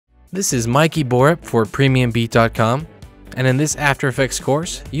This is Mikey Borup for PremiumBeat.com, and in this After Effects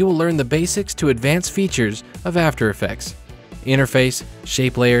course, you will learn the basics to advanced features of After Effects: interface,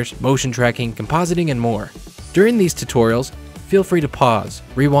 shape layers, motion tracking, compositing, and more. During these tutorials, feel free to pause,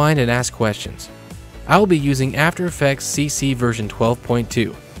 rewind, and ask questions. I will be using After Effects CC version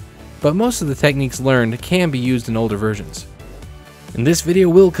 12.2, but most of the techniques learned can be used in older versions. In this video,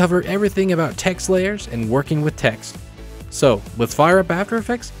 we'll cover everything about text layers and working with text. So let's fire up After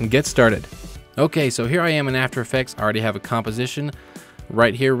Effects and get started. Okay, so here I am in After Effects. I already have a composition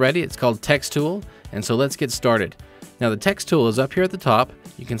right here ready. It's called Text Tool, and so let's get started. Now the Text Tool is up here at the top.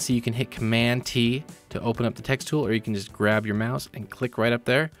 You can see you can hit Command T to open up the Text Tool, or you can just grab your mouse and click right up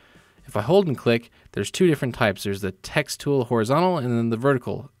there. If I hold and click, there's two different types. There's the Text Tool horizontal and then the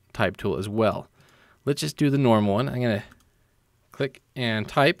vertical type tool as well. Let's just do the normal one. I'm gonna click and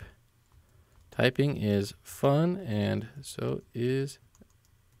type. Typing is fun, and so is...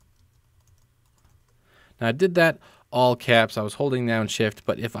 Now I did that all caps. I was holding down Shift,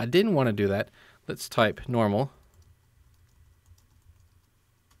 but if I didn't want to do that, let's type normal.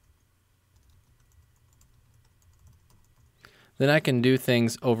 Then I can do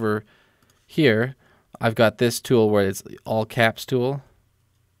things over here. I've got this tool where it's the all caps tool,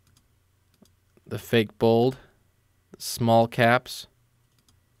 the fake bold, the small caps,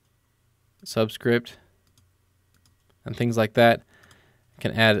 subscript, and things like that. You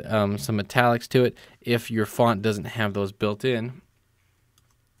can add some italics to it. If your font doesn't have those built in,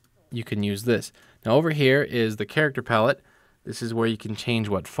 you can use this. Now over here is the character palette. This is where you can change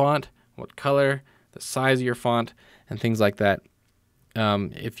what font, what color, the size of your font, and things like that.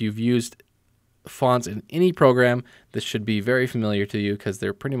 If you've used fonts in any program, this should be very familiar to you because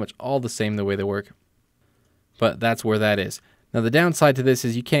they're pretty much all the same the way they work. But that's where that is. Now the downside to this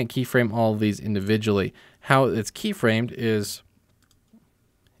is you can't keyframe all of these individually. How it's keyframed is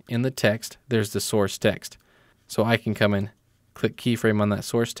in the text, there's the source text. So I can come in, click keyframe on that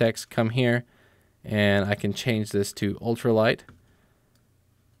source text, come here, and I can change this to ultralight,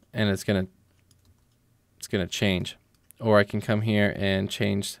 and it's gonna change. Or I can come here and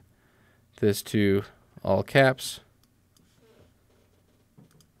change this to all caps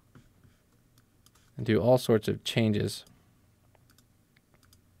and do all sorts of changes.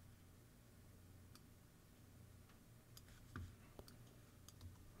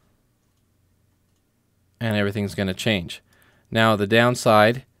 And everything's going to change. Now the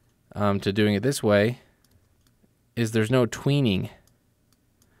downside to doing it this way is there's no tweening.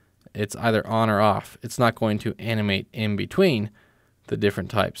 It's either on or off. It's not going to animate in between the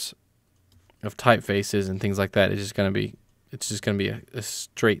different types of typefaces and things like that. It's just going to be a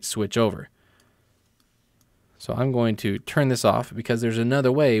straight switch over. So I'm going to turn this off because there's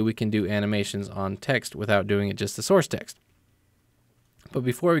another way we can do animations on text without doing it just the source text. But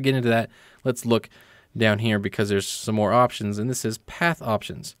before we get into that, let's look down here because there's some more options, and this is path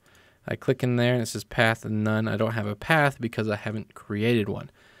options. I click in there and it says path and none. I don't have a path because I haven't created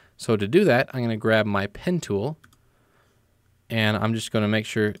one. So to do that, I'm going to grab my pen tool, and I'm just going to make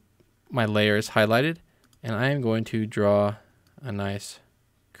sure my layer is highlighted, and I am going to draw a nice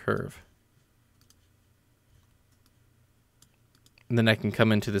curve. And then I can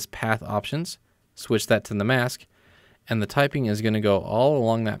come into this path options, switch that to the mask, and the typing is going to go all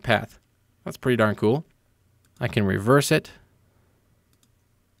along that path. That's pretty darn cool. I can reverse it.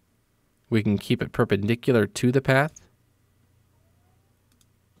 We can keep it perpendicular to the path.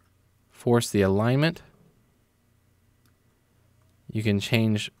 Force the alignment. You can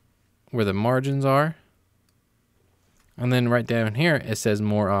change where the margins are. And then right down here it says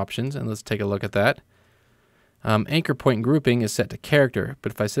more options, and let's take a look at that. Anchor point grouping is set to character,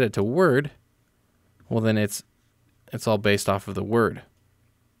 but if I set it to word, well then it's all based off of the word.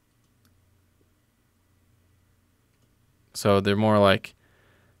 So they're more like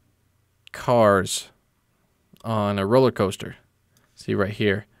cars on a roller coaster. See right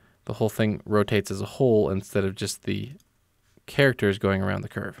here, the whole thing rotates as a whole instead of just the characters going around the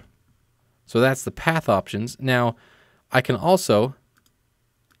curve. So that's the path options. Now I can also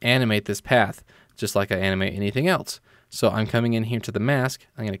animate this path just like I animate anything else. So I'm coming in here to the mask.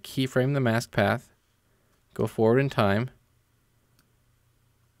 I'm going to keyframe the mask path, go forward in time,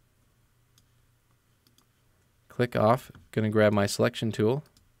 click off, going to grab my selection tool,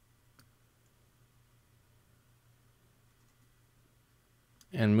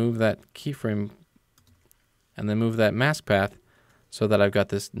 and move that keyframe, and then move that mask path so that I've got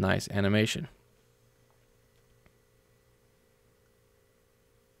this nice animation.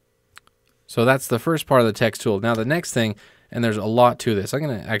 So that's the first part of the text tool. Now the next thing, and there's a lot to this, I'm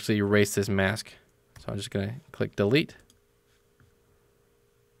going to actually erase this mask. So I'm just going to click delete.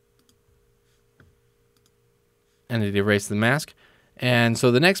 and it erased the mask. And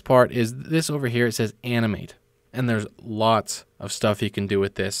so the next part is this over here. It says Animate, and there's lots of stuff you can do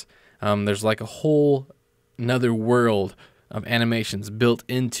with this. There's like a whole another world of animations built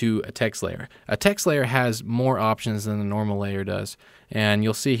into a text layer. A text layer has more options than the normal layer does, and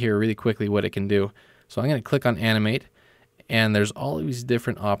you'll see here really quickly what it can do. So I'm going to click on Animate, and there's all of these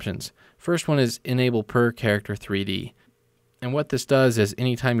different options. First one is Enable Per Character 3D. And what this does is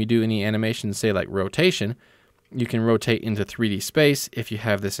anytime you do any animation, say like rotation, you can rotate into 3D space if you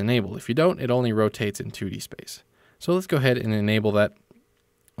have this enabled. If you don't, it only rotates in 2D space. So let's go ahead and enable that.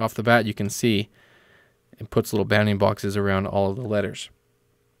 Off the bat, you can see it puts little bounding boxes around all of the letters.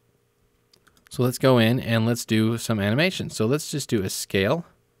 So let's go in and let's do some animation. So let's just do a scale.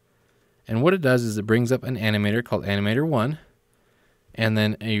 And what it does is it brings up an animator called Animator 1, and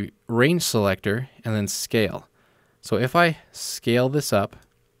then a range selector, and then scale. So if I scale this up,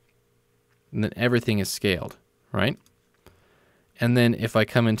 then everything is scaled, right? And then if I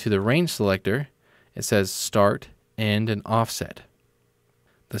come into the range selector, it says start, end, and offset.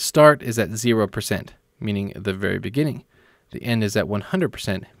 The start is at 0%, meaning at the very beginning. The end is at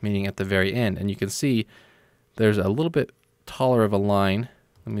 100%, meaning at the very end. And you can see there's a little bit taller of a line.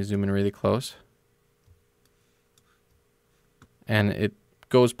 Let me zoom in really close. And it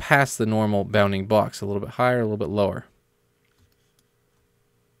goes past the normal bounding box, a little bit higher, a little bit lower.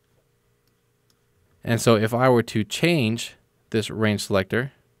 And so if I were to change this range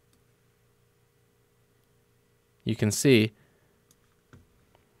selector, you can see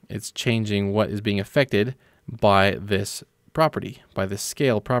it's changing what is being affected by this property, by this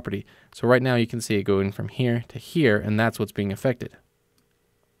scale property. So right now you can see it going from here to here, and that's what's being affected.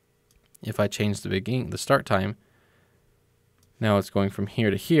 If I change the start time, now it's going from here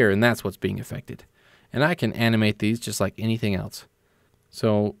to here, and that's what's being affected. And I can animate these just like anything else.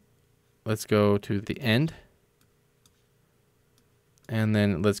 So let's go to the end. And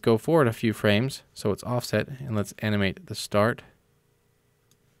then let's go forward a few frames so it's offset, and let's animate the start.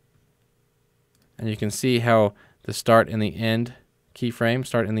 And you can see how the start and the end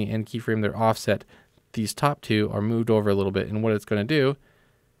keyframe, they're offset. These top two are moved over a little bit, and what it's going to do,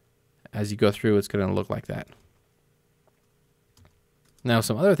 as you go through, it's going to look like that. Now,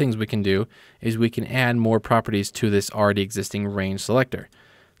 some other things we can do is we can add more properties to this already existing range selector.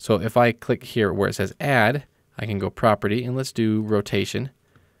 So if I click here where it says add, I can go property, and let's do rotation.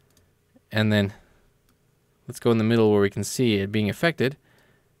 And then let's go in the middle where we can see it being affected.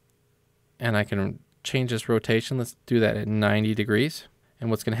 And I can change this rotation. Let's do that at 90 degrees.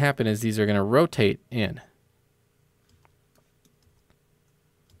 And what's going to happen is these are going to rotate in.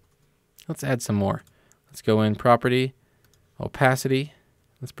 Let's add some more. Let's go in property, opacity.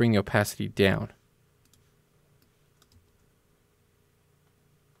 Let's bring the opacity down.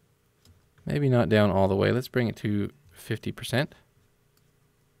 Maybe not down all the way. Let's bring it to 50%.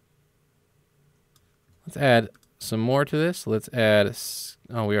 Let's add some more to this. Let's add,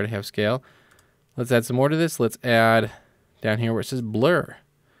 oh, we already have scale. Let's add some more to this. Let's add down here where it says blur.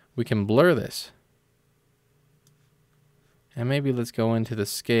 We can blur this. And maybe let's go into the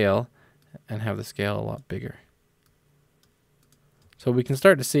scale and have the scale a lot bigger. So we can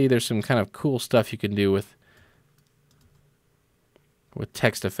start to see there's some kind of cool stuff you can do with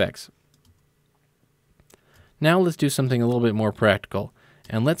text effects. Now let's do something a little bit more practical,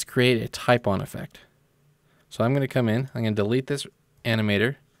 and let's create a type-on effect. So I'm going to come in, I'm going to delete this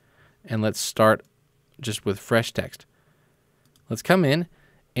animator, and let's start just with fresh text. Let's come in,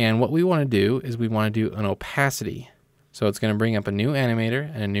 and what we want to do is we want to do an opacity. So it's going to bring up a new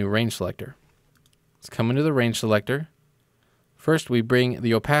animator and a new range selector. Let's come into the range selector. First we bring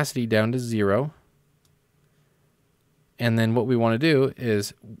the opacity down to 0. And then what we want to do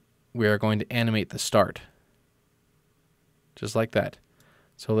is we are going to animate the start. Just like that.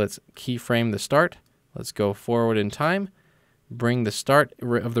 So let's keyframe the start. Let's go forward in time. Bring the start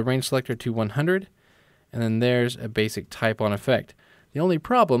of the range selector to 100. And then there's a basic type-on effect. The only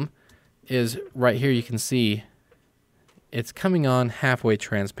problem is right here you can see it's coming on halfway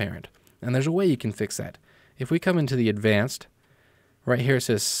transparent. And there's a way you can fix that. If we come into the advanced, right here it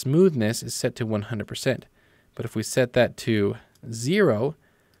says smoothness is set to 100%. But if we set that to 0,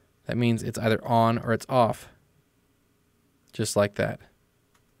 that means it's either on or it's off. Just like that.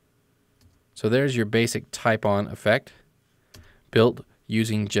 So there's your basic type-on effect built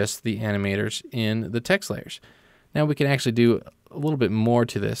using just the animators in the text layers. Now we can actually do a little bit more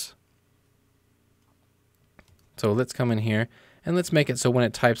to this. So let's come in here and let's make it so when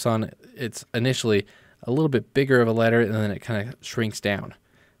it types on, it's initially a little bit bigger of a letter and then it kind of shrinks down.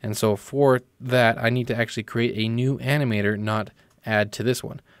 And so for that, I need to actually create a new animator, not add to this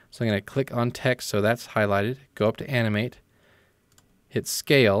one. So I'm going to click on text, so that's highlighted, go up to Animate, hit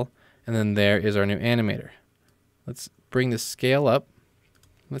Scale, and then there is our new Animator. Let's bring the scale up.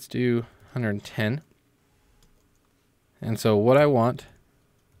 Let's do 110. And so what I want,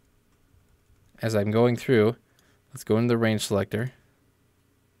 as I'm going through, let's go into the range selector,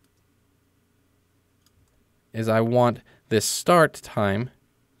 is I want this start time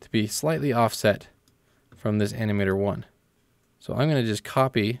to be slightly offset from this Animator 1. So I'm going to just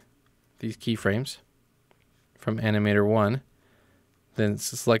copy these keyframes from Animator 1, then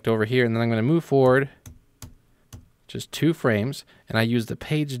select over here, and then I'm going to move forward just 2 frames, and I use the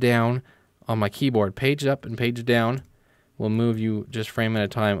page down on my keyboard. Page up and page down will move you just frame at a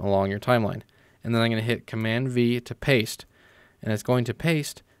time along your timeline. And then I'm going to hit Command V to paste, and it's going to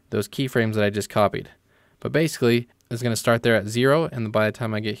paste those keyframes that I just copied. But basically, it's going to start there at 0, and by the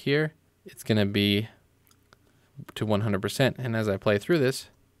time I get here, it's going to be to 100%. And as I play through this,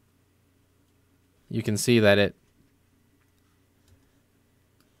 you can see that it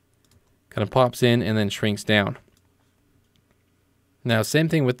kind of pops in and then shrinks down. Now, same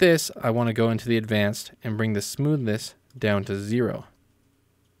thing with this. I want to go into the advanced and bring the smoothness down to 0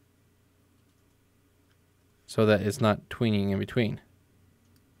 so that it's not tweening in between.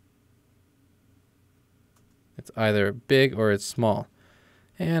 It's either big or it's small.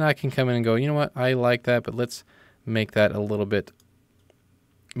 And I can come in and go, you know what, I like that, but let's make that a little bit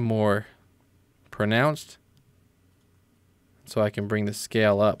more pronounced so I can bring the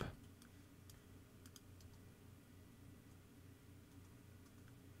scale up.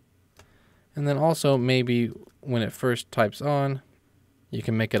 And then also maybe when it first types on, you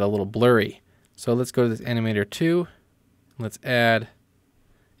can make it a little blurry. So let's go to this Animator 2. Let's add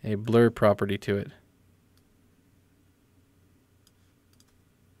a blur property to it.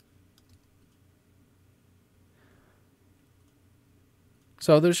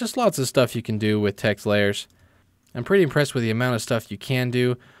 So there's just lots of stuff you can do with text layers. I'm pretty impressed with the amount of stuff you can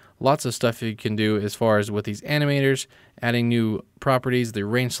do. Lots of stuff you can do as far as with these animators, adding new properties, the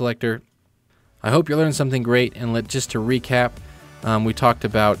range selector. I hope you learned something great, and just to recap, we talked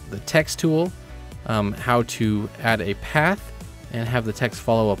about the text tool, how to add a path and have the text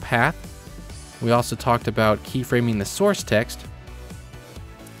follow a path. We also talked about keyframing the source text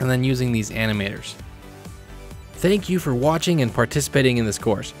and then using these animators. Thank you for watching and participating in this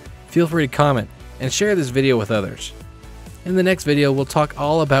course. Feel free to comment and share this video with others. In the next video, we'll talk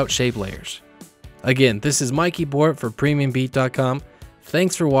all about shape layers. Again, this is Mikey Bort for PremiumBeat.com.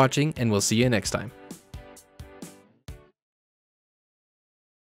 Thanks for watching, and we'll see you next time.